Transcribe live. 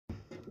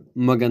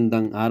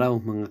Magandang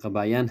araw mga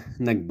kabayan,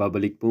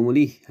 nagbabalik po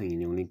muli ang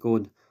inyong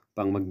lingkod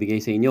pang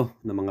magbigay sa inyo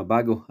ng mga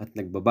bago at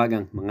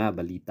nagbabagang mga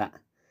balita.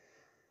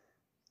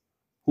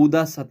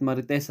 Hudas at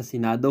Marites sa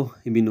Senado,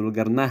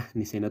 ibinulgar na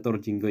ni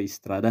Senator Jinggoy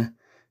Estrada.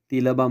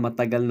 Tila ba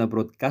matagal na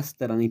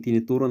broadcaster ang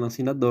itinuturo ng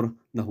senador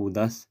na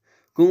Hudas?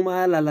 Kung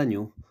maalala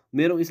nyo,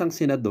 merong isang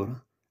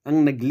senador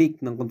ang nag-leak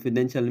ng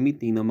confidential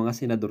meeting ng mga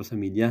senador sa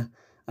media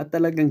at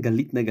talagang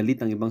galit na galit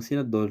ang ibang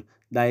senador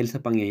dahil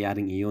sa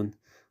pangyayaring iyon.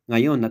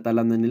 Ngayon,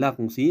 natalam na nila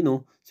kung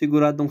sino,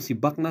 siguradong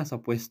sibak na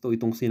sa pwesto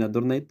itong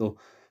senador na ito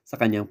sa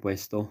kanyang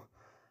pwesto.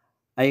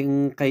 Ay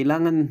ang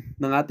kailangan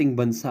ng ating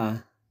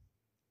bansa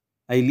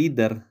ay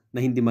leader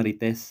na hindi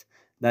marites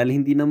dahil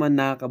hindi naman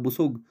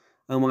nakakabusog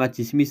ang mga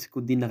chismis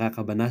kundi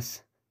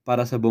nakakabanas.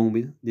 Para sa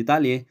buong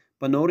detalye,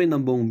 panoorin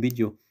ang buong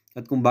video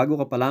at kung bago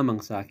ka pa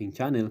lamang sa aking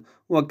channel,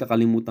 huwag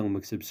kakalimutang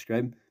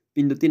mag-subscribe,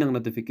 pindutin ang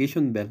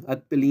notification bell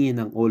at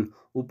piliin ang all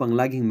upang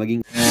laging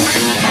maging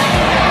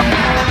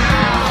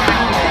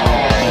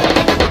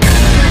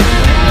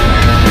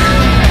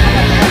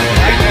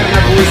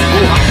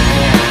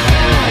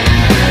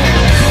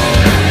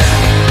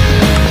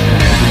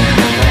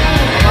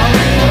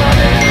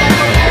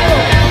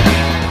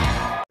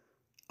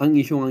Ang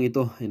isyong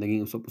ito ay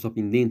naging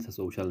usap-usapin din sa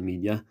social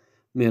media.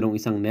 Merong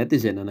isang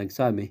netizen na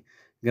nagsabi,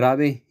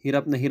 "Grabe,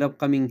 hirap na hirap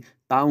kaming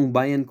taong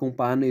bayan kung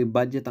paano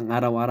i-budget ang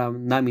araw-araw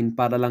namin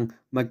para lang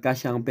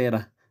magkasya ang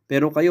pera.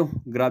 Pero kayo,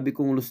 grabe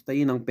kong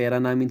lustayin ang pera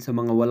namin sa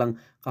mga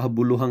walang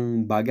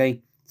kahabuluhang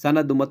bagay.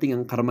 Sana dumating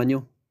ang karma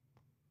nyo."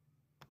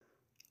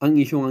 Ang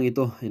isyong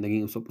ito ay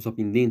naging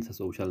usap-usapin din sa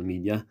social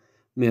media.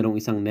 Merong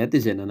isang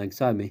netizen na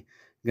nagsabi,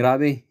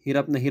 "Grabe,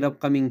 hirap na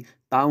hirap kaming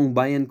taong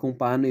bayan kung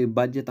paano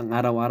i-budget ang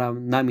araw-araw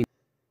namin."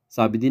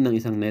 Sabi din ng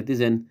isang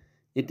netizen,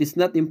 "It is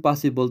not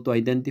impossible to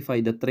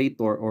identify the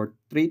traitor or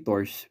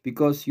traitors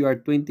because you are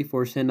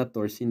 24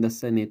 senators in the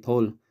Senate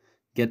hall.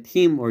 Get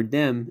him or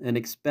them and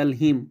expel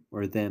him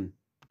or them."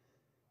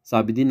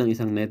 Sabi din ng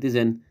isang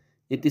netizen,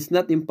 "It is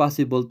not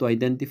impossible to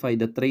identify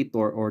the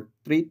traitor or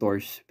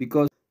traitors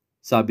because..."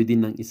 Sabi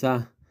din ng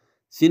isa,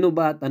 "Sino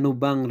ba at ano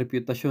bang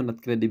reputasyon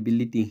at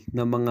credibility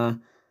ng mga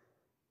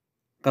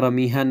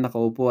karamihan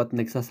nakaupo at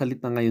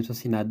nagsasalita ngayon sa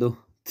Senado?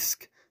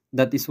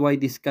 That is why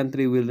this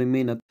country will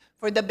remain at..."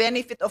 For the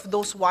benefit of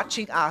those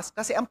watching us,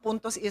 kasi ang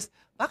puntos is,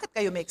 bakit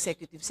kayo may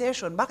executive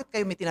session? Bakit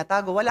kayo may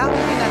tinatago? Wala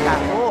akong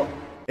tinatago.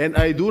 And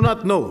I do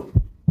not know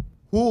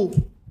who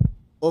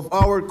of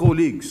our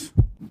colleagues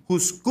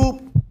who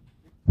scooped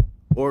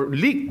or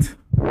leaked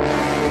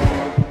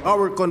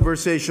our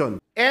conversation.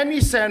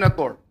 Any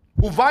senator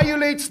who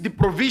violates the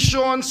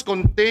provisions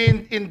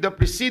contained in the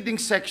preceding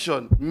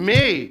section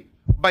may,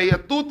 by a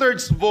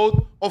 2/3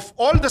 vote of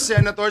all the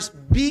senators,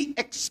 be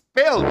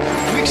expelled.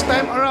 Next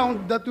time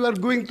around that we are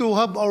going to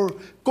have our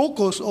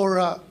caucus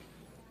or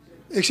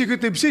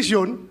executive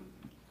session,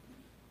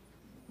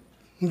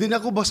 hindi na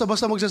ako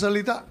basta-basta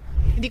magsasalita.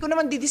 Hindi ko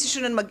naman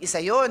didesisyonan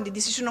mag-isa yun.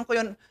 Didesisyonan ko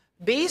yun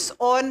based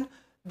on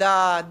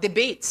the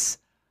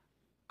debates.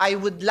 I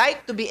would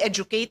like to be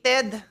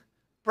educated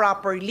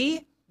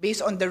properly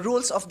based on the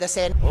rules of the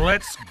Senate.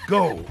 Let's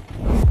go.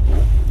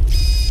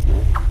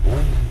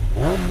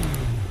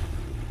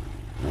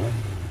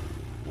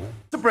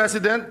 Mr.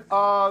 President,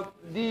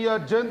 the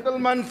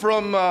gentleman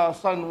from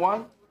San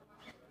Juan,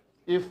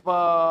 if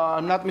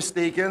I'm not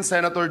mistaken,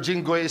 Senator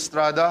Jinggoy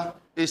Estrada,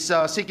 is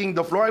seeking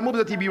the floor. I move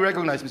that he be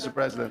recognized, Mr.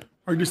 President.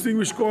 Our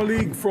distinguished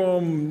colleague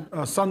from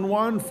San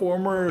Juan,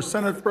 former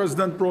Senate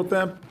President Pro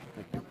Temp,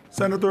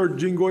 Senator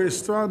Jinggoy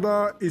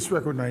Estrada, is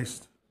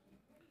recognized.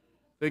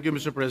 Thank you,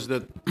 Mr.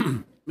 President.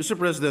 Mr.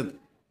 President,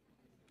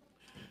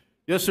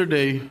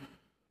 yesterday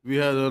we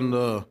had an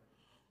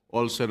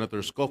all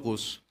senators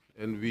caucus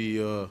and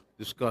we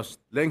discussed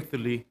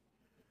lengthily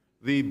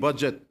the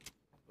budget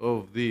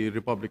of the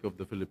Republic of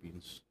the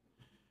Philippines.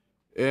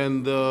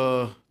 And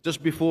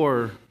just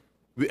before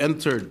we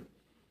entered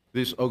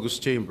this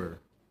august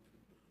chamber,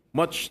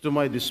 much to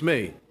my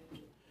dismay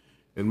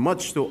and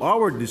much to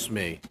our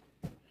dismay,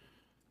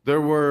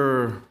 there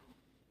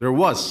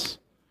was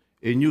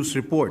a news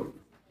report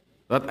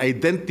that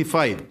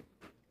identified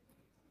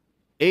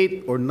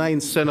 8 or 9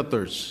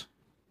 senators,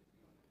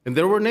 and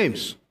there were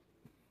names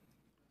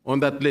on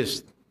that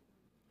list.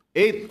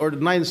 8 or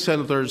 9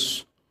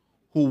 senators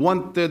who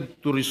wanted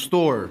to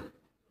restore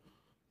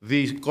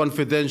the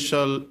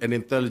confidential and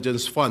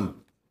intelligence fund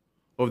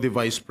of the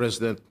Vice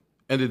President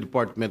and the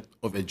Department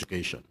of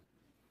Education.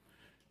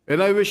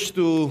 And I wish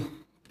to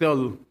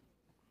tell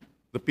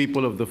the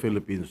people of the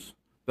Philippines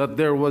that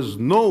there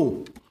was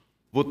no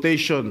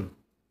votation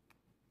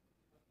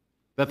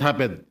that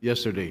happened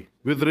yesterday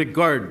with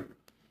regard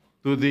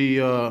to the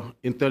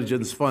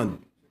intelligence fund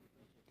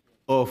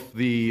of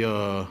the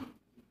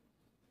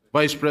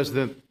Vice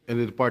President and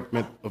the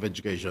Department of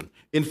Education.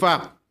 In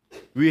fact,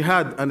 we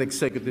had an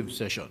executive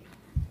session.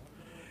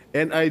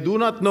 And I do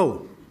not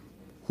know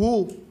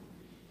who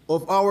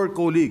of our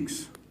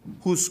colleagues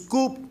who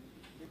scooped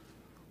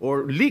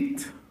or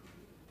leaked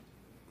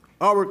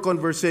our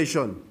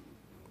conversation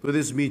to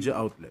this media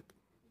outlet.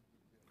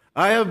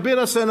 I have been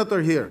a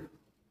senator here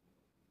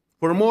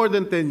for more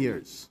than 10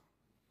 years.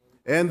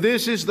 And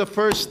this is the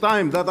first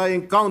time that I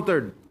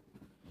encountered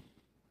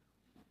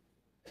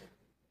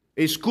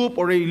a scoop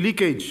or a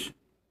leakage.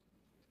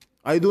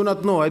 I do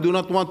not know. I do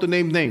not want to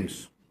name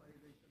names.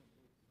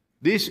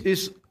 This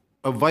is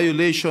a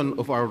violation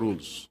of our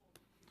rules.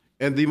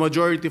 And the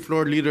majority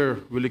floor leader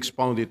will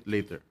expound it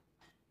later.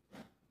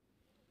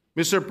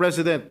 Mr.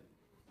 President,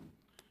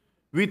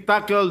 we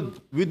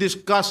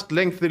discussed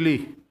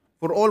lengthily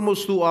for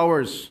almost 2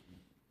 hours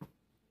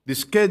the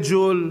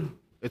schedule,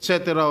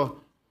 etc.,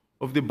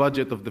 of the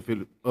budget of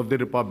the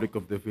Republic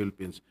of the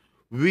Philippines.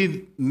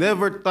 We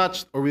never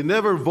touched or we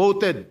never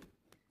voted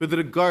with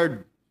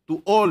regard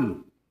to all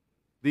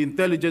the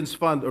intelligence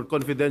fund or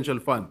confidential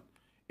fund.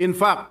 In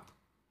fact,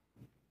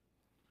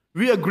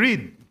 we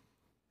agreed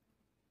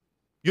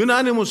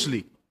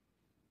unanimously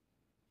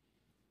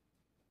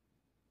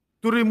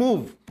to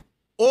remove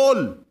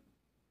all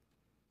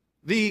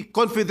the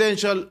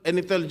confidential and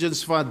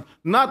intelligence fund,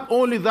 not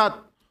only that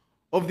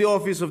of the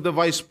Office of the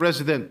Vice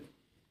President,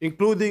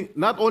 including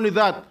not only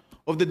that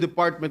of the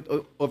Department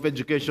of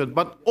Education,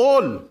 but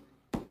all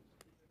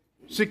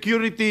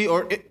security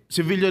or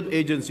civilian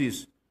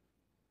agencies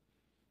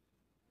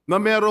na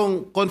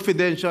merong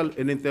confidential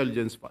and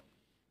intelligence fund.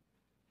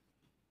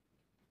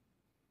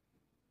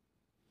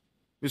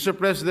 Mr.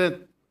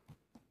 President,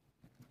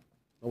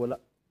 nawala.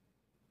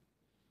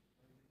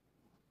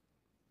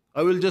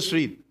 I will just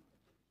read.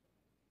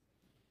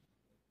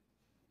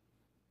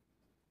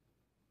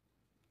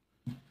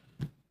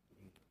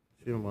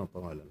 Sino mga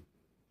pangalan?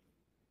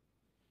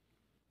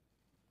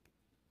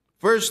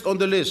 First on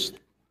the list,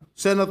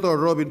 Senator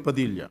Robin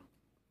Padilla,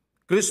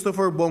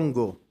 Christopher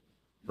Bongo,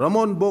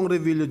 Ramon Bong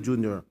Revilla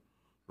Jr.,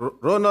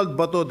 Ronald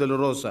Bato de la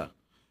Rosa,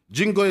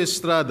 Jinggoy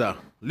Estrada,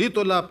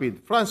 Lito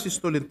Lapid, Francis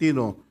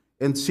Tolentino,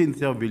 and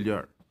Cynthia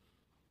Villar.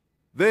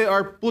 They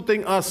are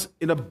putting us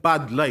in a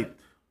bad light.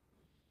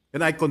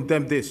 And I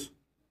condemn this.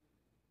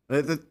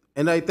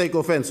 And I take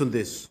offense on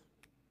this.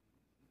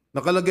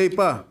 Nakalagay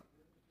pa,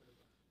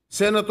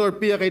 Senator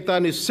Pia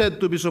Cayetano is said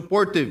to be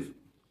supportive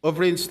of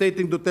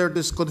reinstating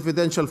Duterte's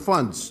confidential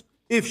funds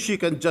if she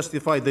can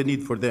justify the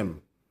need for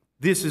them.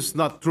 This is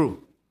not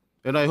true.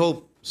 And I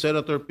hope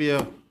Senator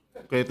Pia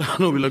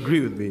Cayetano will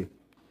agree with me.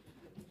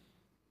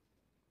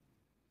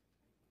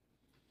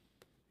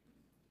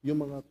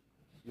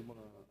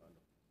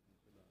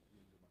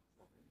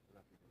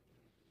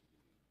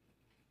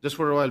 Just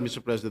for a while,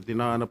 Mr. President,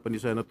 tinahanap pa ni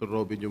Senator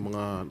Robin yung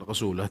mga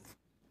nakasulat.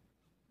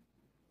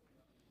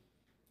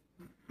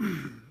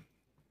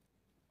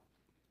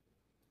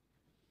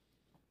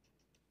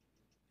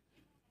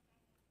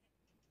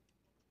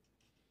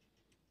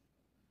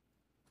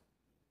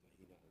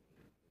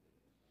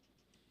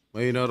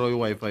 Mahina raw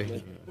yung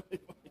wifi.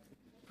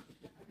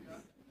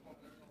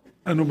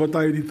 Ano ba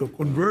tayo dito?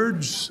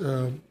 Converge,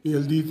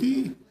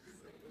 PLDT,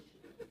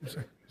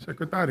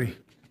 Secretary,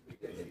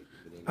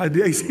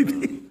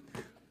 DICT.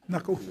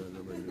 Naku.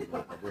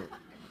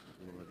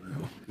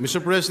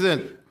 Mr.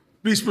 President.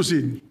 Please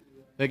proceed.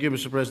 Thank you,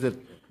 Mr. President.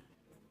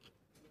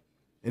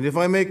 And if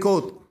I may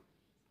quote,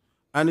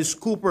 Anis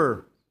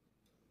Cooper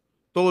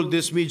told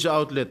this media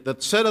outlet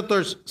that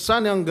Senators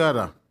Sani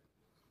Angara,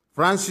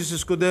 Francis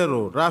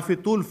Escudero, Raffy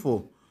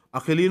Tulfo,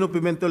 Aquilino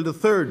Pimentel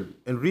III,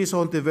 and Risa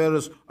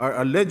Hontiveros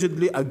are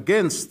allegedly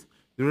against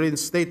the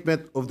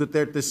reinstatement of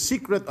Duterte's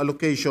secret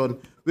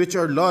allocation, which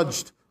are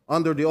lodged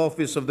under the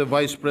Office of the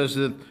Vice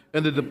President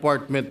and the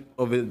Department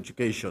of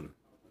Education.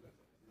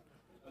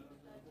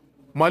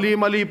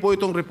 Mali-mali po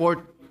itong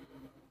report,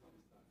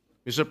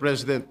 Mr.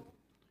 President.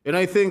 And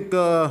I think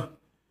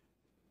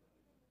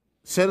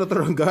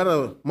Senator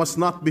Angara must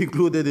not be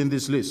included in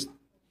this list.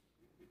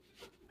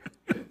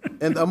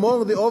 And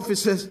among the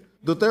offices,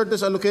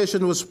 Duterte's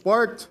allocation was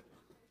part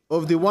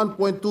of the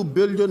 1.2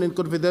 billion in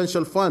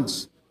confidential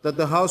funds that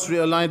the House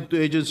realigned to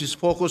agencies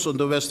focused on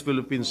the West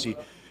Philippine Sea.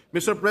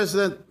 Mr.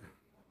 President,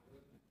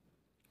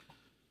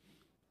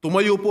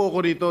 tumayo po ako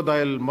rito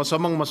dahil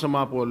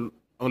masamang-masama po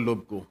ang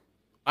loob ko.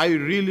 I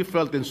really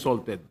felt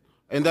insulted.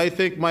 And I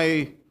think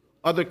my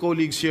other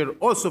colleagues here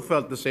also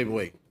felt the same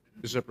way,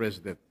 Mr.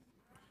 President.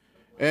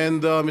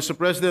 And Mr.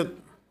 President,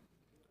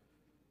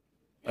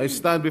 I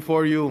stand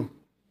before you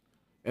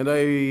and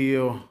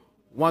I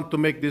want to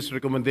make this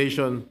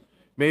recommendation,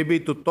 maybe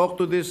to talk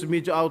to this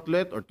media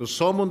outlet or to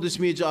summon this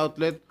media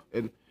outlet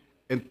and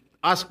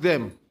ask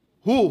them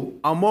who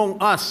among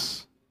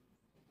us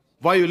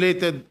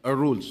violated our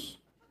rules.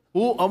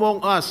 Who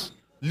among us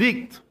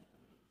leaked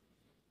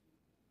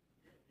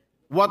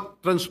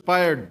what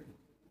transpired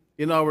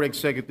in our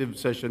executive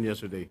session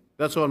yesterday?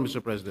 That's all,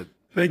 Mr. President.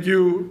 Thank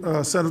you,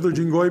 Senator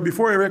Jinggoy.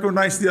 Before I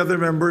recognize the other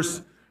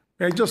members,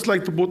 I'd just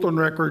like to put on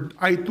record,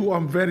 I too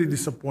am very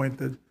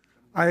disappointed.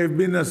 I have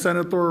been a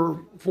senator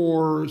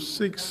for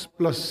 4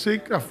 plus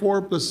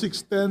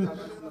 6, 10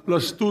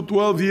 plus 2,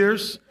 12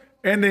 years,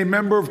 and a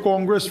member of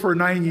Congress for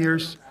 9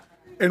 years.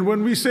 And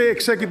when we say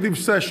executive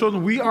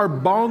session, we are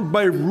bound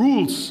by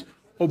rules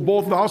of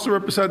both the House of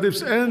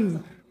Representatives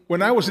and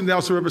when I was in the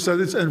House of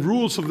Representatives and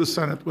rules of the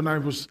Senate when I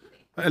was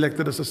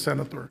elected as a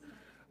senator.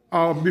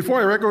 before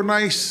I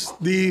recognize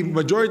the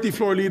majority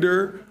floor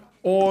leader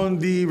on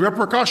the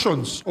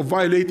repercussions of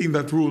violating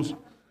that rules,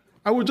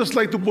 I would just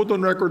like to put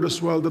on record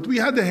as well that we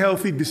had a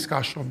healthy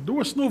discussion. There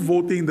was no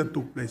voting that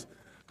took place.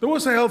 There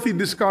was a healthy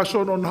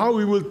discussion on how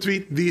we will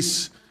treat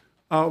this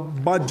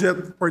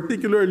budget,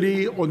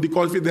 particularly on the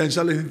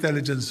confidential and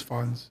intelligence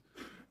funds.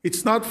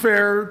 It's not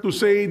fair to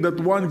say that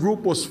one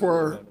group was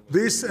for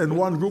this and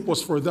one group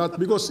was for that,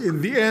 because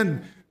in the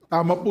end,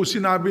 tama po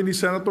sinabi ni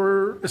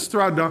Senator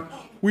Estrada,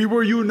 we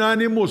were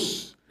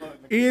unanimous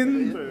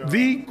in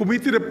the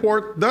committee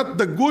report that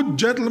the good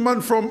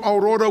gentleman from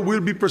Aurora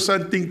will be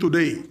presenting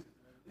today.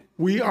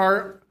 We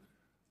are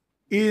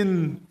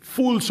in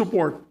full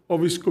support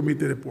of his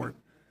committee report.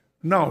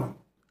 Now,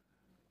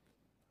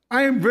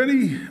 I am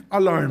very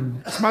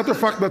alarmed. As a matter of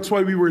fact, that's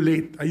why we were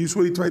late. I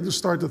usually try to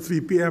start at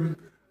 3 p.m.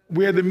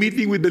 We had a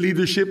meeting with the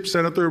leadership,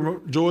 Senator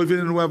Joel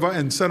Villanueva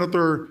and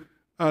Senator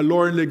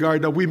Lauren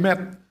Legarda. We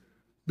met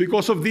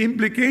because of the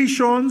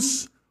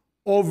implications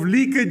of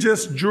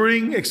leakages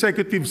during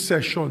executive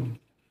session.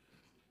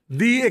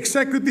 The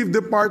executive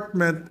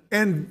department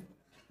and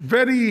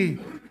very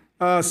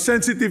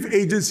sensitive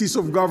agencies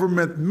of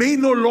government may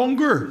no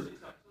longer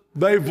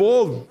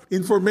divulge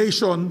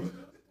information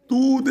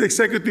to the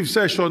executive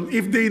session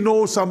if they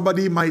know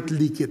somebody might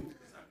leak it.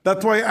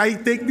 That's why I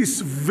take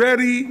this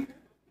very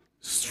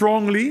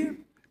strongly,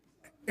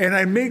 and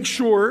I make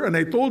sure, and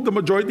I told the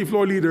majority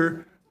floor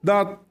leader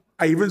that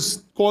I even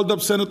called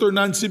up Senator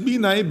Nancy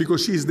Binay,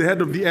 because she's the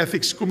head of the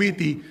ethics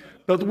committee,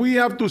 that we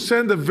have to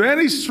send a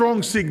very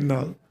strong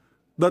signal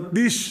that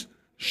this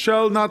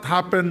shall not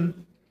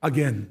happen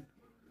again.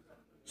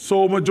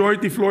 So,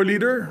 majority floor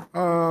leader,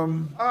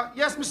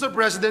 Yes, Mr.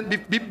 President.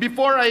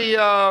 Before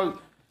I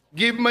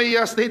give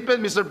my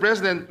statement, Mr.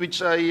 President,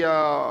 which I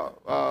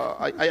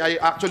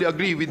actually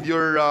agree with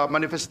your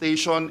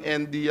manifestation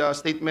and the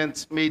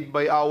statements made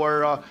by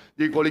our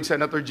dear colleague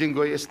Senator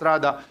Jinggoy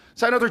Estrada.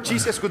 Senator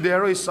Chis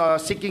Escudero is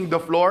seeking the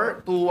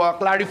floor to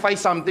clarify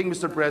something,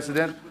 Mr.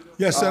 President.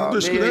 yes, Senator May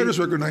I- Escudero is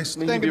recognized.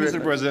 Thank you,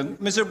 Mr.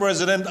 President. Mr.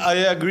 President,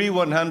 I agree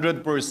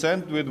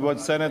 100% with what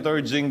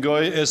Senator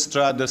Jinggoy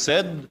Estrada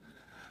said,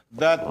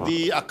 that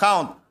the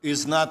account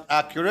is not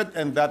accurate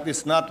and that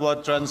is not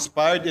what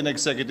transpired in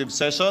executive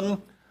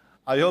session.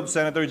 I hope,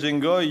 Senator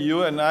Jinggoy,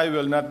 you and I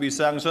will not be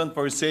sanctioned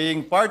for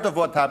saying part of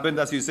what happened,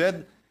 as you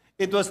said.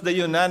 It was the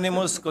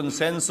unanimous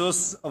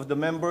consensus of the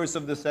members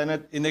of the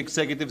Senate in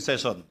executive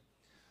session.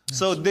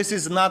 So this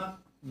is not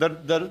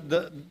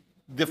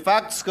the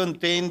facts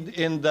contained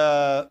in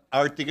the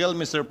article,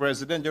 Mr.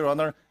 President, Your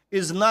Honor,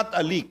 is not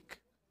a leak.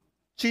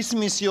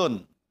 Chismis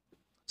yun.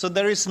 So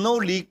there is no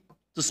leak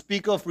to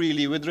speak of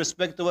really with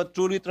respect to what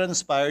truly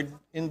transpired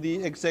in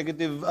the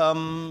executive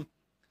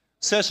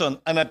session.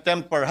 An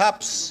attempt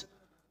perhaps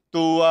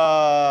to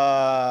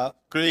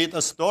create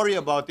a story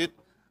about it,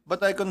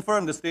 but I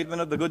confirm the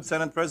statement of the good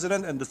Senate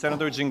President and the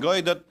Senator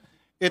Jinggoy that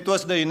it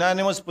was the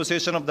unanimous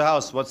position of the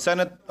House, what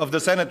Senator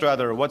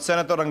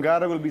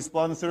Angara will be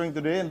sponsoring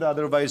today and the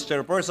other vice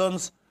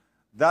chairpersons.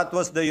 That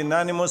was the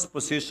unanimous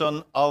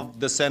position of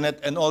the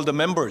Senate and all the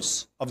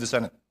members of the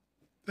Senate.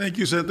 Thank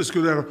you, Senator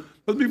Escudero.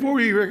 But before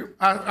we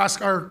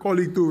ask our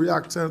colleague to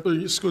react, Senator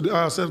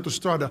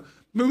Estrada,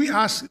 may we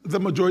ask the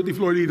majority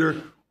floor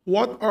leader,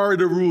 what are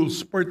the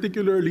rules,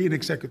 particularly in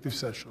executive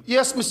session?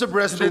 Yes, Mr.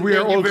 President. So we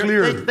are all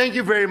clear. Thank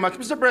you very much.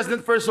 Mr.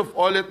 President, first of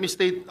all, let me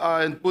state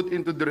and put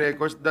into the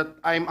records that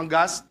I'm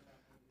aghast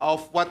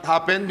of what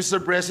happened, Mr.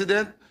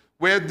 President.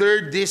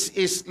 Whether this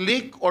is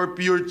leak or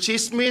pure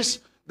chismis,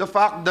 the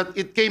fact that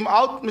it came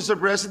out, Mr.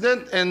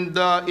 President, and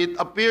it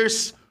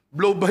appears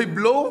blow by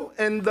blow,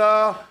 and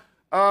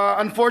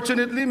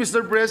unfortunately,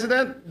 Mr.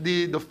 President,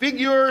 the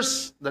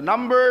figures, the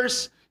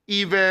numbers,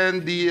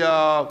 even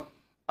the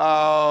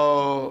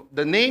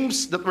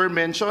names that were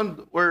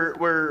mentioned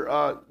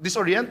were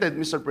disoriented,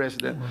 Mr.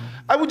 President.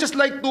 I would just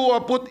like to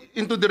put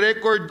into the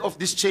record of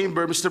this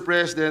chamber, Mr.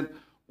 President,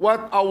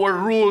 what our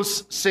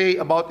rules say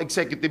about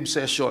executive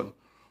session.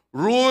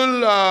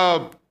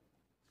 Rule,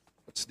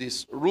 what's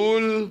this?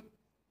 Rule,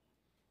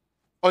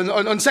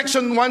 on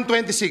section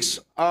 126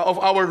 of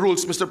our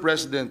rules, Mr.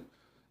 President.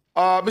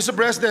 Mr.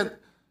 President,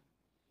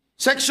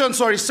 section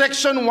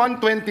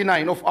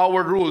 129 of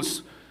our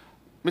rules,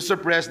 Mr.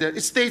 President,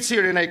 it states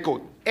here, and I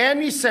quote,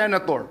 any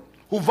senator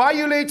who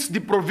violates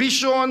the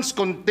provisions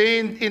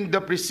contained in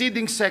the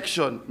preceding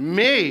section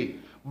may,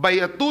 by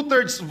a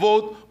 2/3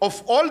 vote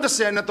of all the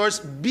senators,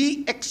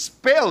 be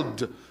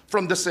expelled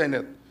from the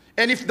Senate.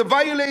 And if the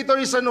violator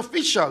is an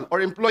official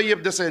or employee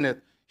of the Senate,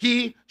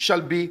 he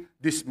shall be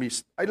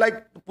dismissed. I'd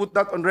like to put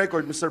that on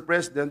record, Mr.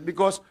 President,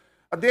 because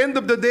at the end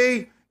of the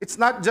day, it's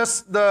not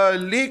just the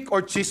leak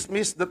or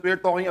chismis that we're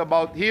talking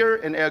about here,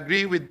 and I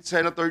agree with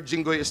Senator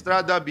Jinggoy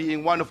Estrada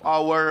being one of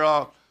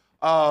our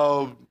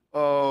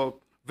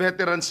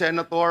veteran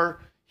senator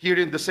here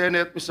in the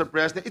Senate, Mr.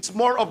 President. It's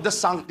more of the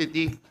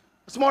sanctity.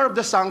 It's more of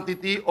the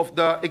sanctity of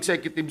the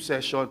executive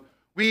session.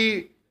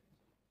 We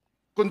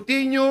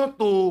continue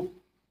to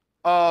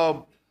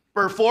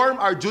perform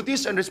our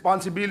duties and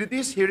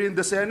responsibilities here in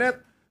the Senate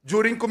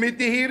during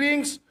committee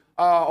hearings,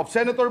 of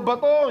Senator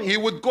Bato, he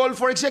would call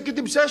for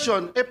executive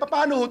session.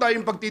 Paano ho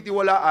tayong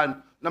pagtitiwalaan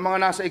ng mga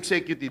nasa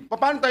executive?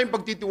 Paano tayong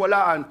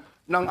pagtitiwalaan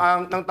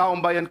ng taong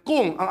bayan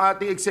kung ang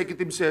ating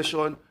executive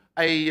session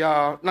ay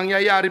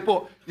nangyayari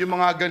po yung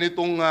mga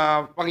ganitong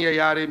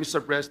pangyayari,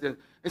 Mr. President?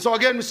 And so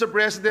again, Mr.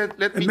 President,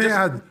 let me And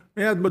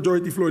may I add,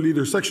 Majority Floor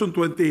Leader, Section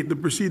 28, the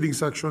preceding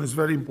section, is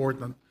very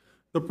important.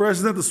 The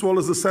President, as well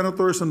as the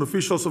senators and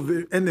officials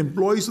and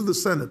employees of the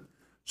Senate,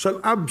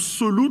 shall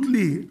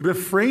absolutely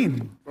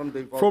refrain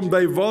from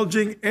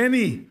divulging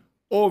any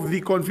of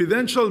the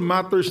confidential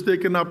matters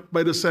taken up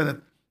by the Senate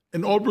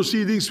and all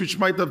proceedings which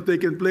might have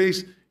taken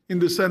place in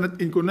the Senate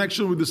in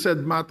connection with the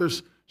said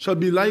matters shall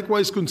be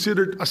likewise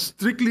considered as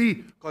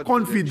strictly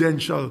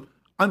confidential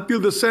until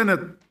the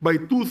Senate, by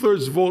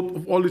 2/3 vote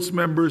of all its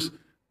members,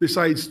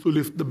 decides to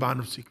lift the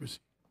ban of secrecy.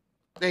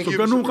 Thank So you,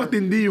 ganun Mr.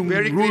 katindi yung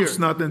Very rules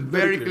clear. natin.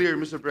 Very clear,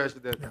 Mr.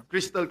 President.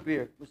 Crystal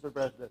clear, Mr.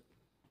 President.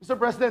 Mr.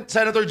 President,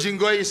 Senator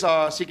Jinggoy is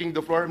seeking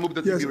the floor. Move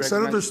that he Yes, be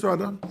Senator recognized.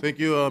 Estrada. Thank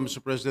you,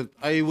 Mr. President.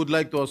 I would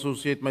like to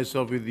associate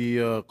myself with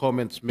the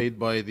comments made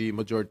by the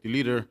Majority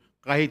Leader.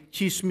 Kahit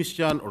chismis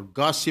yan or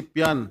gossip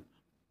yan,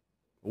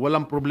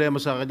 walang problema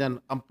sa kanyan.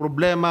 Ang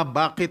problema,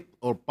 bakit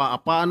o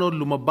paano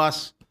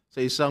lumabas sa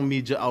isang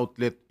media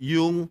outlet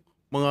yung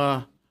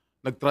mga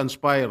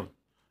nag-transpire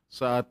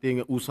sa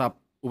ating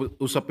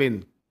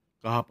usapin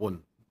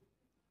kahapon.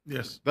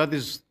 Yes. That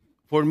is,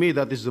 for me,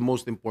 that is the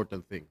most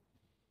important thing.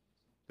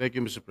 Thank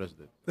you, Mr.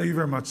 President. Thank you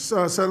very much.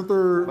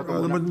 Senator,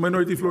 the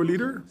Minority Floor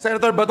Leader?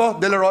 Senator Bato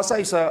de la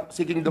Rosa is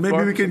seeking the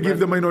floor. Maybe we can Mr.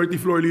 give the President.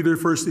 Minority Floor Leader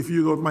first if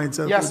you don't mind,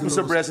 Senator. Yes, De La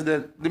Mr. Rosa.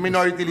 President. The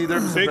Minority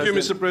Leader, Mr. Thank you,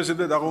 President. Mr.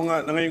 President. Ako nga,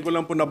 na ngayon ko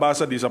lang po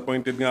nabasa,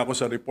 disappointed nga ako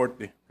sa report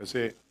eh.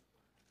 Kasi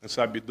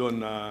nasabi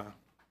doon na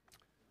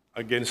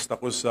against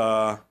ako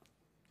sa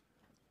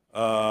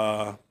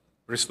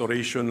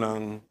restoration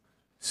ng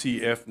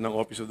CF ng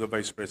Office of the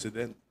Vice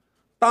President.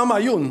 Tama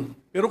yun,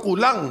 pero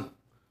kulang.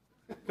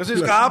 Kasi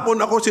kahapon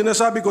ako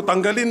sinasabi ko,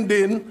 tanggalin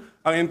din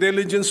ang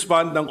intelligence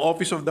fund ng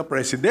Office of the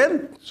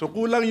President. So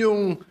kulang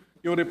yung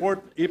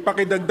report,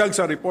 ipakidagdag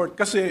sa report.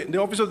 Kasi the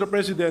Office of the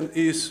President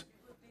is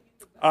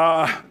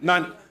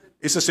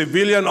is a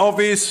civilian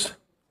office,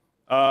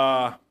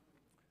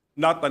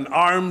 not an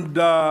armed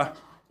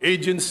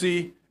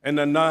agency, and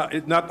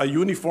not a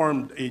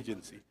uniformed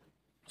agency.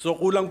 So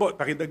kulang po,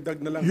 pakidagdag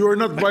na lang. You are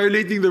not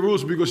violating the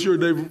rules because you're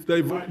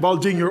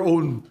divulging your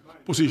own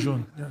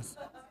position. Yes.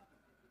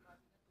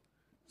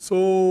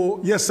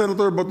 So, yes,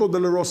 Senator Bato de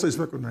la Rosa is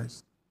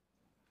recognized.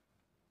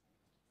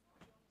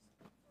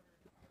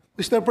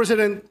 Mr.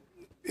 President,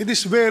 it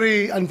is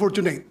very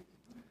unfortunate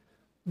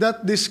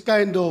that this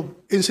kind of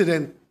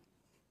incident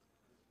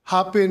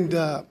happened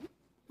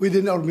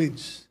within our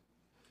midst.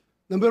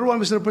 Number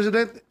one, Mr.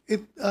 President,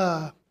 it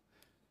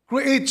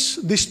creates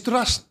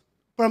distrust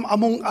from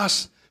among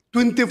us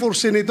 24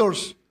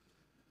 senators.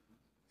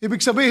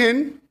 Ibig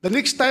sabihin, the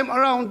next time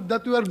around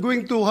that we are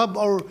going to have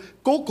our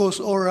caucus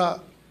or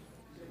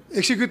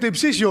executive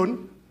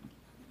session,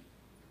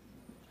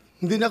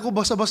 hindi na ako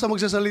basta-basta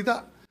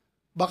magsasalita.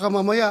 Baka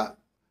mamaya,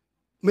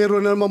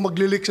 meron na naman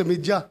maglilik sa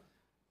media.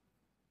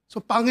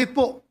 So pangit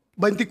po,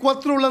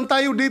 24 lang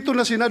tayo dito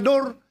na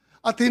senador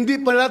at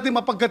hindi pa natin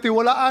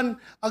mapagkatiwalaan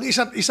ang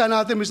isa't isa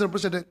natin, Mr.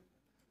 President.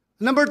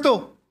 Number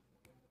two,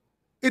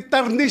 it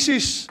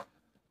tarnished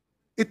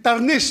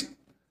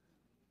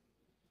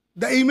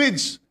the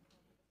image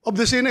of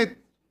the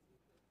Senate.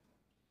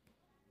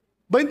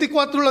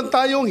 24 lang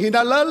tayong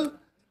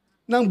hinalal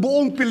ng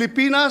buong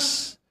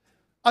Pilipinas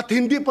at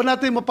hindi pa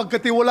natin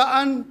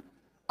mapagkatiwalaan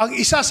ang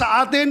isa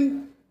sa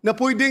atin na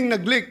pwedeng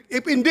nag-leak.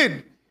 If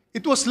indeed,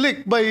 it was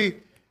leaked by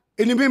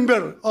any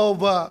member of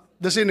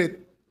the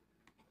Senate.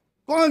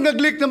 Kung ang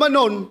nag-leak naman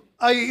noon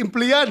ay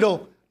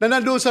empleyado na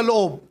nandoon sa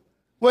loob,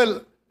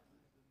 well,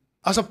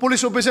 as a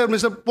police officer,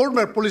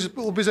 former police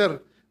officer,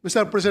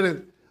 Mr.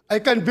 President,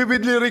 I can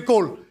vividly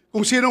recall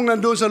kung sinong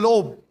nandoon sa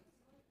loob.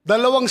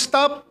 2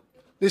 staff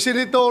ni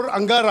Senator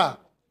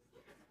Angara.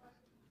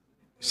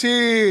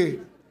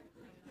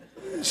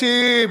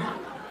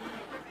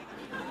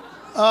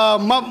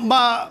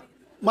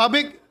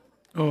 Mavic,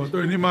 Oh,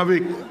 Attorney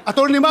Mavic.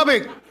 Attorney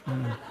Mavic.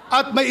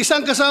 At may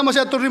isang kasama si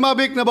Attorney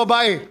Mavic na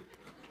babae.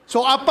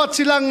 So 4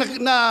 silang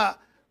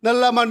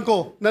nalaman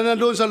ko na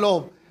nandoon sa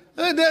loob.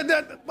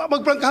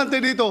 Magprangkahan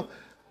tayo dito.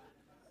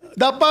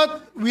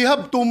 Dapat we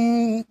have to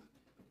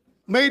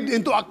made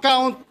into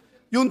account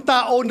yung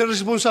tao na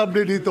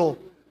responsable dito.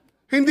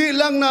 Hindi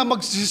lang na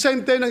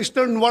magsisend tayo ng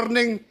stern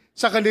warning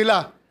sa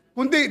kanila.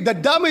 Kundi the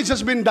damage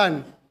has been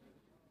done.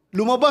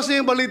 Lumabas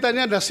na yung balita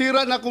niya,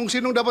 nasira na kung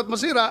sinong dapat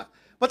masira,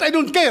 but I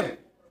don't care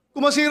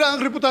kung masira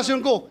ang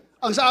reputasyon ko.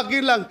 Ang sa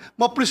akin lang,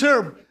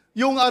 ma-preserve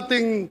yung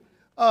ating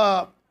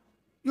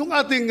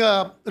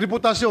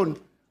reputasyon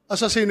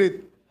as a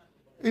Senate.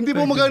 Hindi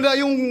mo maganda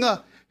yung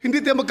hindi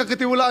tayo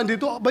magkakatiwalaan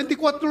dito.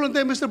 24 lang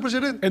tayo, Mr.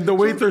 President. And the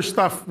waiter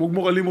staff, huwag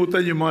mo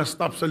kalimutan yung mga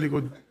staff sa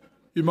likod.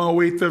 Yung mga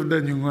waiter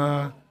din, yung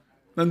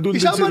nandun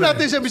din Isama sila.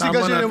 natin sa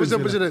investigasyon Isama niya, natin Mr.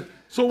 sila. President.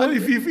 So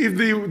if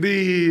the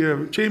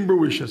chamber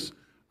wishes,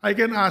 I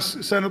can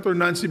ask Senator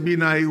Nancy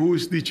Binay, who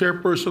is the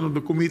chairperson of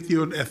the Committee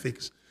on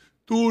Ethics,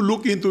 to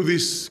look into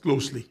this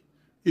closely,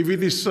 if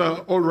it is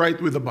all right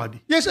with the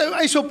body. Yes,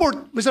 I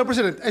support, Mr.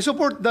 President, I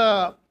support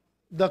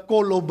the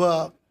call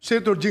of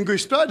Senator Jinggoy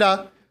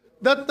Estrada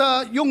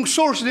that yung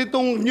source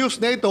nitong news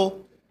na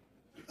ito,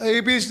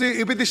 if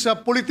it is a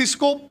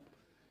politiscope,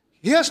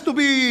 he has to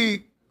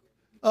be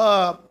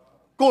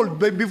called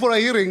before a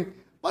hearing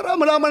para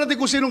malaman natin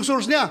kung sinong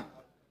source niya.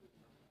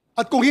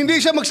 At kung hindi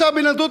siya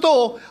magsabi ng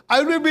totoo, I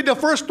will be the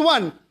first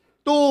one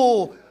to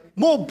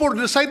move for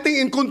the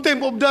citing in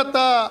contempt of that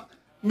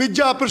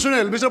media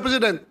personnel, Mr.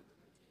 President.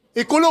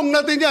 Ikulong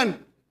natin yan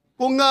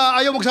kung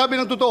ayaw magsabi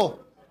ng totoo.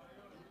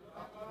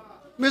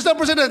 Mr.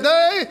 President,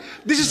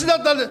 this is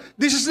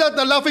not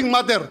a laughing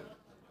matter.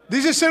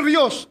 This is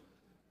serious.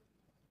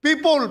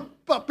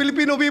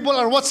 Filipino people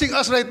are watching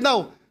us right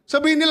now.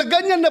 Sabihin nila,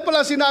 ganyan na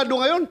pala Senado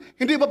ngayon,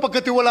 hindi ba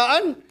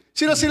pagkatiwalaan?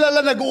 Sila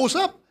lang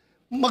nag-uusap,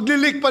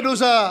 maglilik pa doon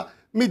sa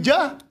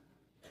media.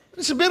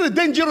 It's very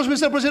dangerous,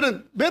 Mr.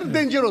 President. Very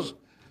dangerous.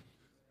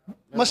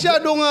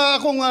 Masyadong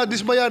akong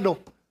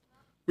dismayado.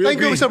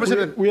 Thank you, Mr.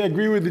 President. We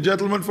agree with the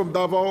gentleman from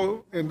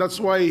Davao, and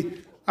that's why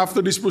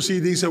after these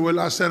proceedings, I will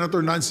ask Senator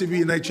Nancy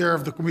Binay, Chair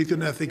of the Committee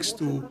on Ethics,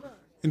 to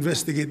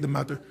investigate the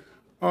matter.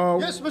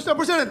 Yes, Mr.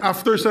 President.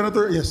 After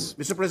Senator, yes.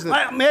 Mr. President.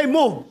 May I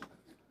move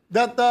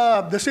that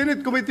the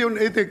Senate Committee on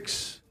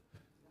Ethics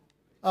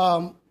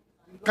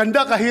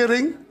conduct a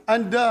hearing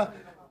and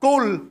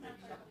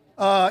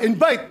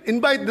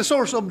invite the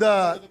source of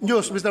the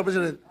news, Mr.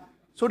 President,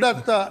 so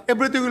that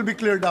everything will be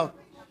cleared out.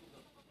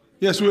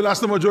 Yes, we'll ask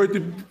the majority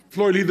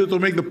floor leader to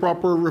make the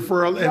proper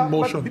referral and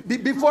motion.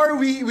 Before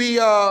we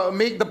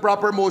make the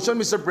proper motion,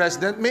 Mr.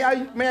 President, may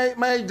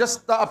I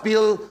just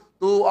appeal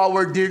to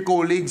our dear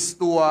colleagues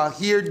to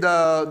hear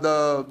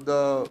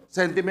the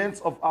sentiments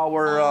of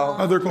our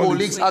Other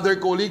colleagues. other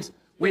colleagues.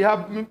 We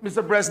have,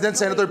 Mr. President,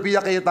 Senator Pia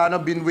Cayetano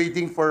been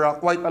waiting for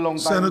quite a long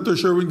time. Senator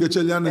Sherwin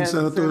Gatchalian and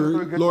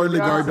Senator Lauren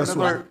Legarda as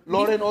well.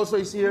 Lauren also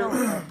is here.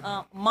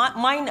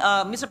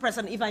 Mr.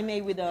 President, if I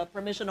may, with the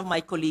permission of my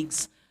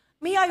colleagues,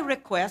 may I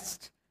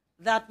request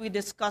that we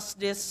discuss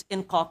this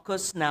in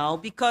caucus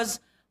now, because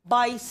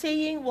by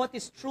saying what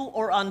is true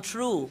or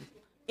untrue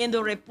in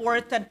the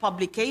reported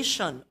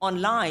publication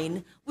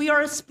online, we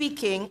are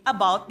speaking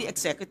about the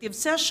executive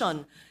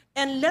session.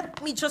 And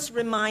let me just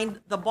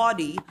remind the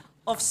body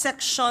of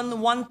Section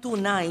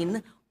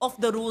 129 of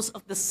the Rules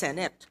of the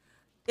Senate.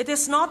 It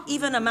is not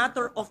even a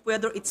matter of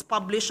whether it's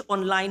published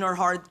online or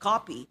hard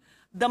copy.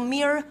 The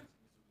mere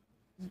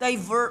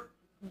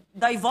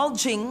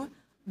divulging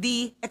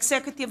the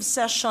executive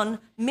session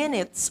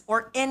minutes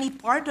or any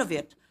part of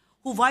it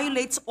who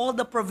violates all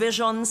the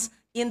provisions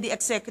in the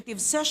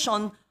executive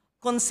session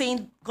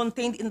contained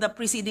in the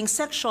preceding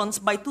sections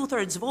by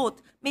 2/3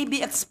 vote may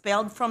be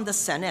expelled from the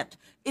Senate.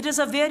 It is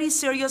a very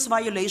serious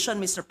violation,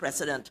 Mr.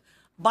 President,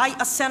 by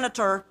a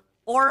senator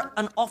or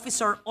an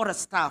officer or a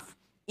staff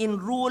in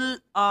Rule,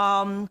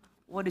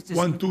 what is this?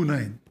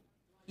 129.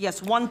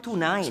 Yes,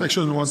 129.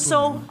 Section 129.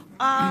 So,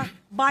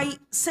 by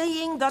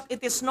saying that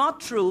it is not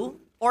true,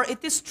 or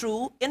it is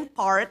true in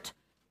part,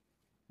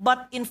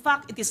 but in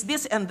fact it is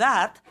this and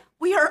that,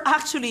 we are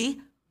actually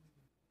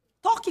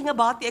talking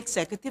about the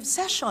executive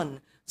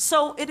session.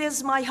 So it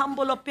is my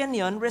humble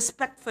opinion,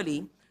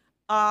 respectfully,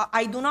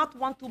 I do not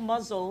want to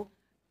muzzle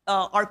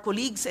our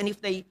colleagues, and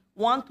if they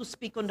want to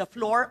speak on the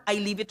floor, I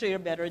leave it to your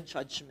better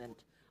judgment.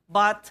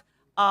 But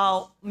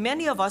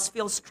many of us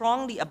feel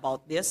strongly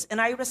about this, and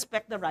I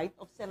respect the right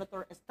of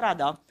Senator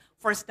Estrada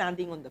for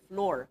standing on the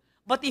floor.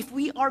 But if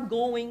we are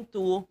going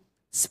to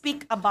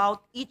speak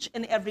about each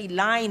and every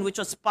line which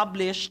was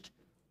published,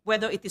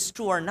 whether it is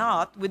true or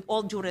not, with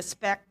all due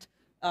respect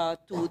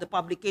to the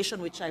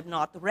publication which I've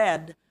not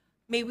read,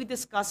 may we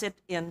discuss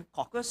it in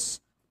caucus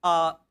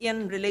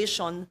in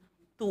relation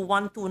to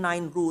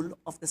 129 rule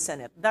of the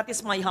Senate. That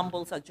is my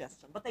humble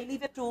suggestion. But I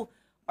leave it to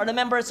the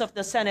members of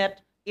the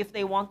Senate if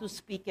they want to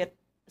speak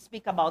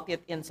about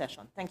it in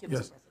session. Thank you,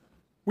 Mr. President.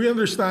 We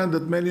understand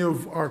that many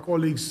of our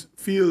colleagues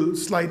feel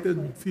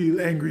slighted, feel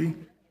angry,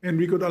 and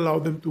we could allow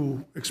them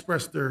to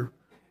express their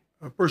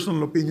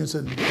personal opinions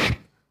and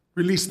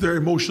release their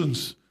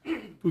emotions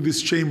to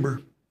this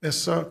chamber.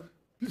 As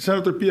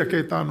Senator Pia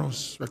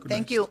Cayetano's recognized.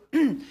 Thank you.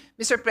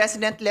 Mr.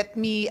 President, let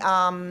me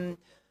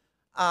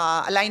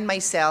align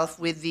myself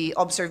with the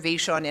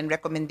observation and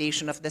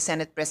recommendation of the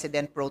Senate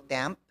President Pro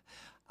Temp.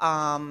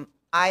 I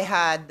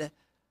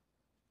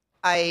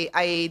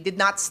did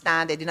not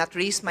stand, I did not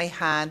raise my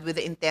hand with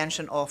the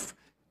intention of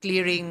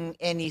clearing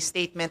any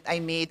statement I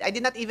made. I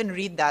did not even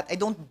read that. I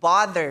don't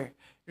bother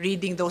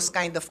reading those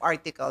kind of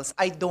articles.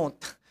 I don't.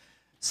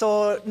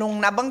 So, nung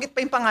nabanggit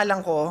pa yung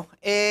pangalan ko,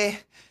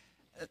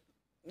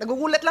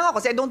 nagugulat lang ako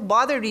kasi I don't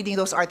bother reading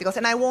those articles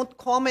and I won't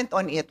comment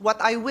on it.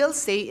 What I will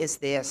say is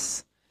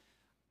this.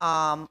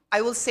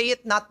 I will say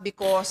it not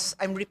because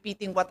I'm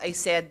repeating what I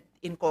said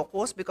in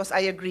caucus, because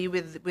I agree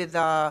with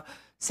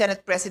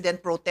Senate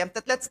President Pro Temp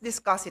that let's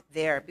discuss it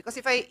there. Because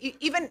if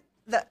even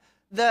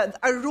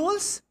our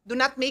rules do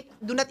not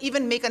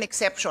even make an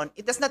exception.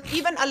 It does not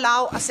even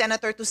allow a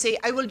senator to say,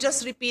 I will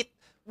just repeat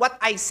what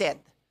I said.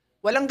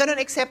 Walang ganun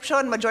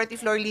exception, Majority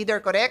Floor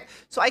Leader, correct?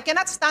 So I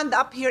cannot stand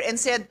up here and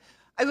said,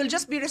 I will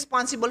just be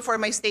responsible for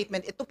my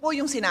statement. Ito po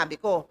yung sinabi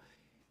ko.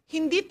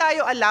 Hindi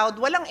tayo allowed,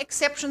 walang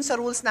exception sa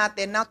rules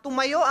natin na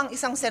tumayo ang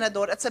isang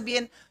senador at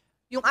sabihin,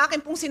 yung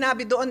akin pong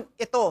sinabi doon,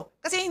 ito.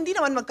 Kasi hindi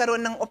naman magkaroon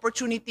ng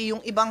opportunity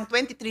yung ibang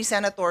 23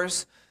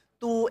 senators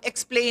to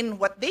explain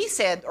what they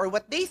said or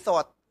what they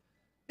thought.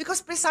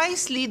 Because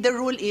precisely the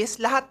rule is,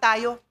 lahat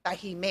tayo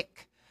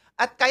tahimik.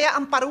 At kaya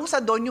ang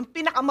parusa doon, yung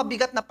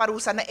pinakamabigat na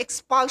parusa na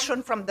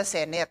expulsion from the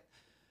Senate.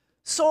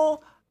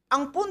 So,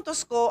 ang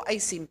puntos ko ay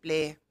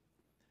simple.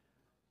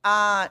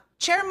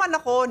 Chairman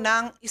ako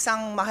ng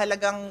isang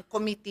mahalagang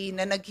committee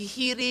na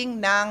naghihiring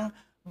ng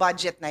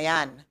budget na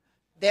yan.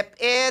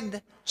 DepEd,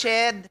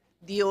 CHED,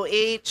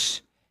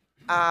 DOH,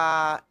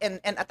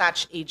 and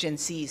attached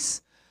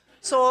agencies.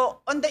 So,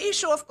 on the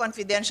issue of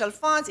confidential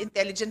funds,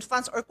 intelligence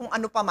funds, or kung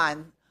ano pa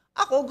man,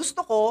 ako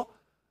gusto ko,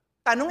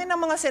 tanungin ng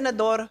mga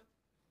senador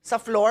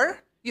sa floor,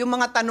 yung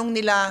mga tanong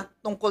nila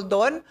tungkol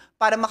doon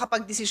para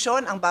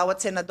makapagdesisyon ang bawat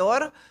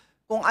senador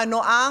kung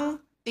ano ang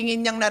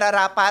tingin niyang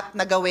nararapat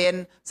na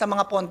gawin sa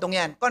mga pondong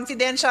yan.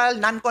 Confidential,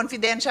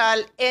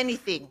 non-confidential,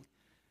 anything.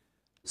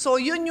 So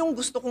yun yung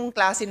gusto kong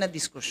klase na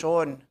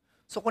diskusyon.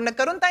 So kung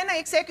nagkaroon tayo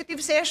ng executive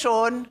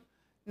session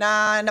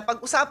na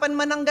napag-usapan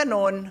man ng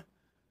ganon,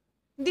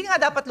 hindi nga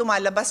dapat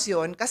lumalabas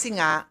yun kasi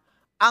nga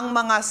ang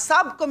mga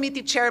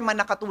subcommittee chairman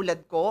na katulad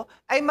ko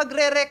ay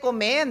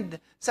magre-recommend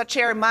sa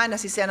chairman na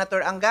si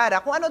Senator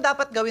Angara kung ano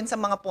dapat gawin sa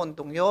mga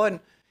pondong yon.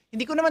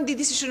 Hindi ko naman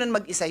didesisyonan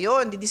mag-isa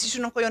yon.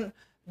 Didesisyonan ko yon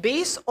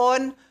based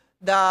on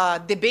the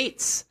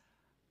debates.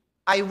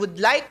 I would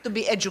like to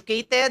be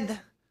educated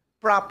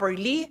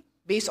properly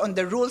based on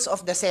the rules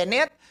of the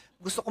Senate.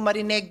 Gusto ko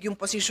marinig yung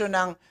posisyon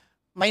ng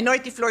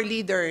Minority Floor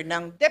Leader,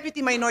 ng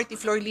Deputy Minority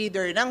Floor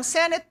Leader, ng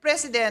Senate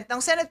President,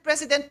 ng Senate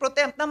President Pro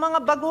Temp, ng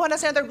mga baguhan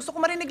na Senator. Gusto ko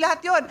marinig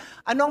lahat yon.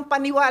 Ano ang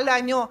paniwala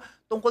nyo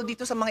tungkol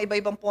dito sa mga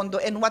iba-ibang pondo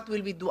and what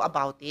will we do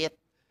about it?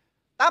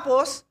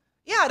 Tapos,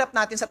 iharap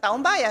natin sa taong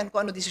bayan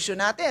kung ano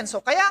desisyon natin.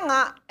 So kaya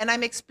nga, and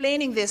I'm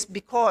explaining this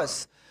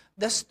because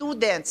the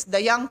students,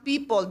 the young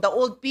people, the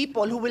old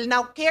people who will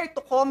now care to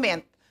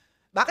comment,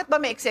 bakit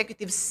ba may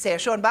executive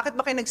session? Bakit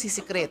ba kayo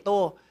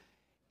nagsisikreto?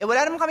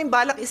 Wala naman kaming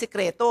balak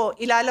isikreto.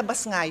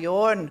 Ilalabas nga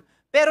yun.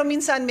 Pero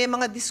minsan may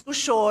mga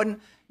diskusyon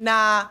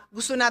na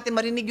gusto natin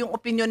marinig yung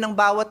opinion ng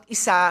bawat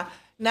isa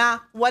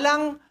na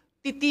walang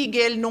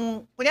titigil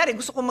nung, kunyari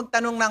gusto ko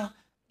magtanong ng,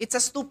 it's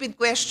a stupid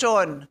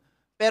question.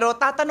 Pero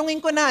tatanungin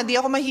ko na, di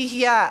ako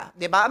mahihiya.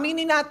 Diba?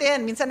 Aminin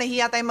natin, minsan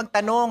nahihiya tayong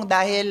magtanong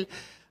dahil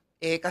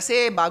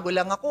kasi bago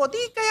lang ako. Di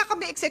kaya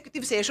kami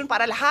executive session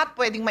para lahat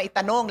pwedeng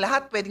maitanong,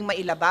 lahat pwedeng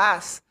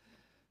mailabas.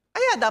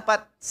 Kaya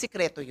dapat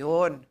sikreto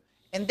yun.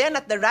 And then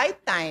at the right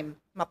time,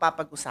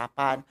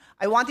 mapapag-usapan.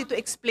 I wanted to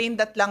explain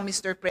that lang,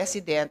 Mr.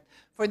 President,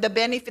 for the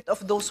benefit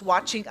of those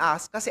watching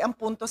us. Kasi ang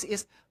puntos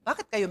is,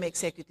 bakit kayo may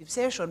executive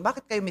session?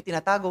 Bakit kayo may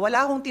tinatago?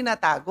 Wala akong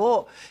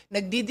tinatago.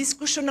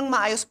 Nagdidiskusyon ng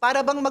maayos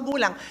para bang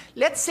magulang.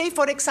 Let's say,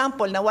 for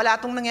example, na wala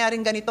itong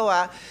nangyaring ganito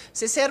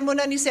sisermo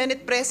na ni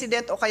Senate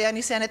President o kaya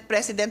ni Senate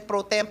President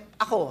Pro Temp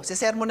ako,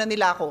 sisermo na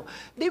nila ako.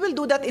 They will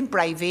do that in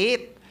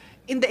private.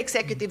 In the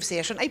executive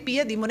session, ay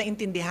Pia, di mo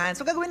naintindihan.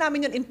 So gagawin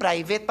namin yun in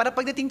private para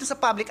pagdating to sa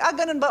public,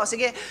 ganun ba? O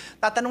sige,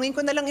 tatanungin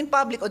ko na lang in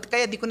public o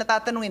kaya di ko na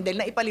tatanungin dahil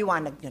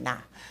naipaliwanag nyo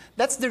na.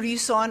 That's the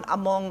reason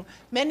among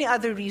many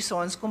other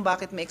reasons kung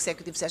bakit may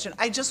executive session.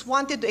 I just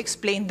wanted to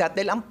explain that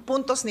dahil ang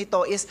puntos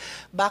nito is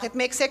bakit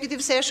may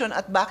executive session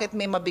at bakit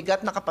may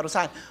mabigat na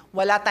kaparusahan.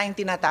 Wala tayong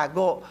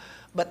tinatago.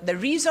 But the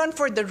reason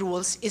for the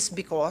rules is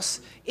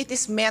because it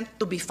is meant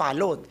to be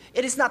followed.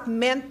 It is not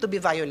meant to be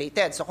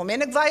violated. So kung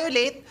may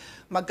nag-violate,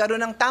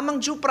 magkaroon ng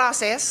tamang due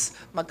process,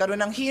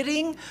 magkaroon ng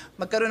hearing,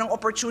 magkaroon ng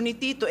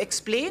opportunity to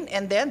explain,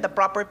 and then the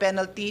proper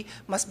penalty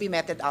must be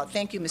meted out.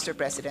 Thank you, Mr.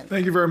 President.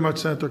 Thank you very much,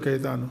 Senator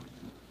Cayetano.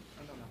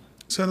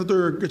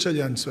 Senator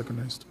Gatchalian is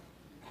recognized.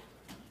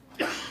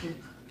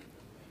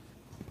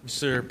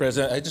 Mr.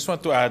 President, I just want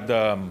to add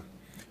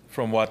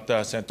from what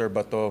Senator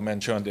Bato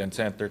mentioned and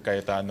Senator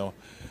Cayetano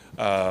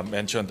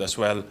mentioned as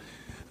well.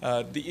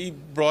 The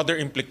broader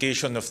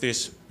implication of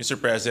this, Mr.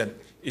 President,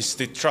 is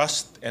the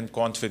trust and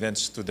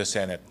confidence to the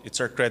Senate.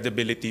 It's our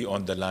credibility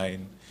on the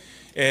line.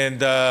 And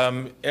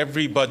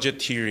every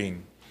budget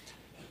hearing,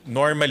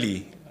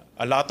 normally,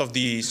 a lot of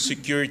the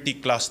security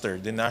cluster,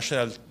 the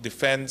National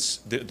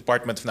Defense, the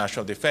Department of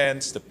National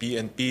Defense, the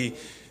PNP,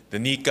 the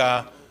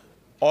NICA,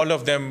 all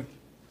of them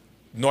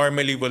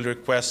normally will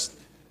request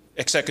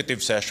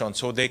executive session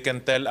so they can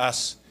tell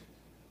us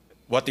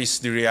what is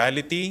the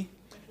reality,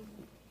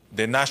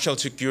 the national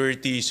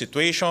security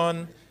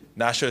situation,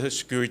 national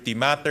security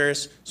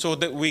matters, so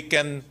that we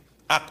can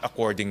act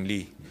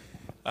accordingly.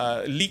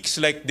 Leaks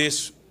like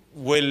this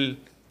will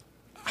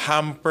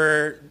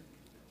hamper,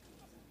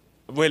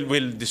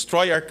 will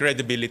destroy our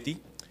credibility,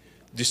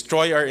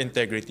 destroy our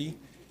integrity,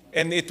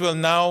 and it will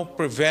now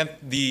prevent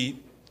the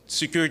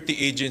security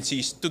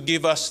agencies to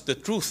give us the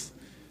truth,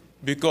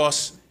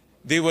 because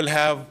they will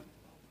have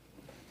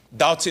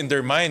doubts in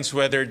their minds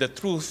whether the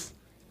truth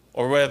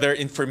or whether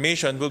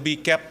information will be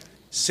kept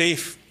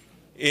safe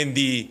in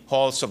the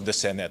halls of the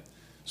Senate.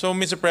 So,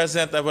 Mr.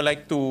 President, I would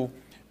like to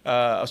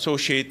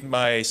associate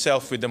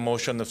myself with the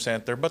motion of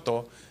Senator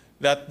Bato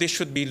that this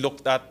should be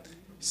looked at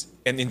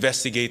and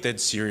investigated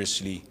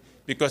seriously,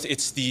 because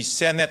it's the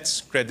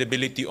Senate's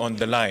credibility on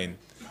the line,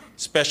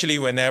 especially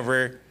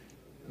whenever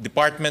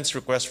departments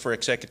request for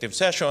executive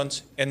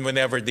sessions and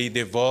whenever they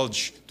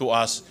divulge to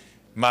us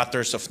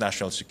matters of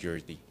national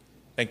security.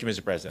 Thank you,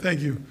 Mr. President. Thank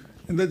you.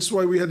 And that's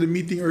why we had a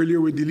meeting earlier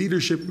with the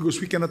leadership,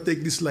 because we cannot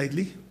take this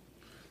lightly.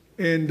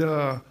 And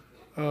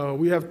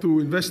we have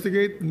to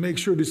investigate and make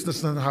sure this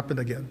does not happen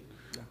again.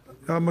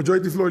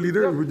 Majority Floor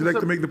Leader, would you like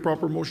to make the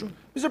proper motion?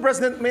 Mr.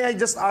 President, may I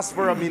just ask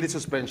for a minute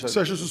suspension?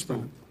 Session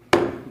suspended.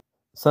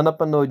 Sa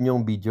napanood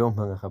niyong video,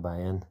 mga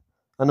kabayan,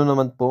 ano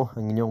naman po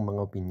ang inyong mga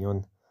opinyon?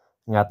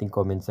 Ang ating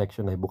comment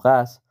section ay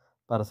bukas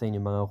para sa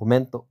inyong mga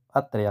komento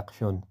at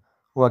reaksyon.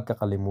 Huwag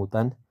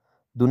kakalimutan,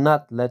 do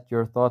not let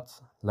your thoughts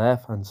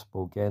left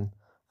unspoken.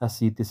 As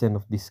citizen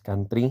of this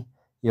country,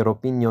 your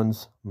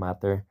opinions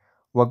matter.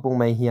 Huwag pong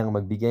mahihiyang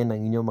magbigay ng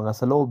inyong mga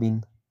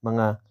saloobin,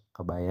 mga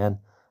kabayan.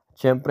 At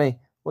syempre,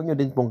 huwag nyo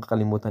din pong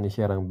kakalimutan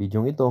i-share ang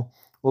video ito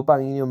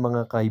upang inyong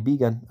mga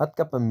kaibigan at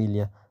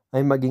kapamilya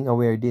ay maging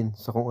aware din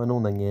sa kung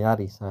anong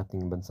nangyayari sa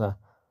ating bansa.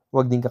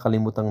 Huwag din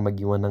kakalimutang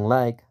mag-iwan ng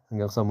like.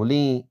 Hanggang sa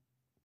muli!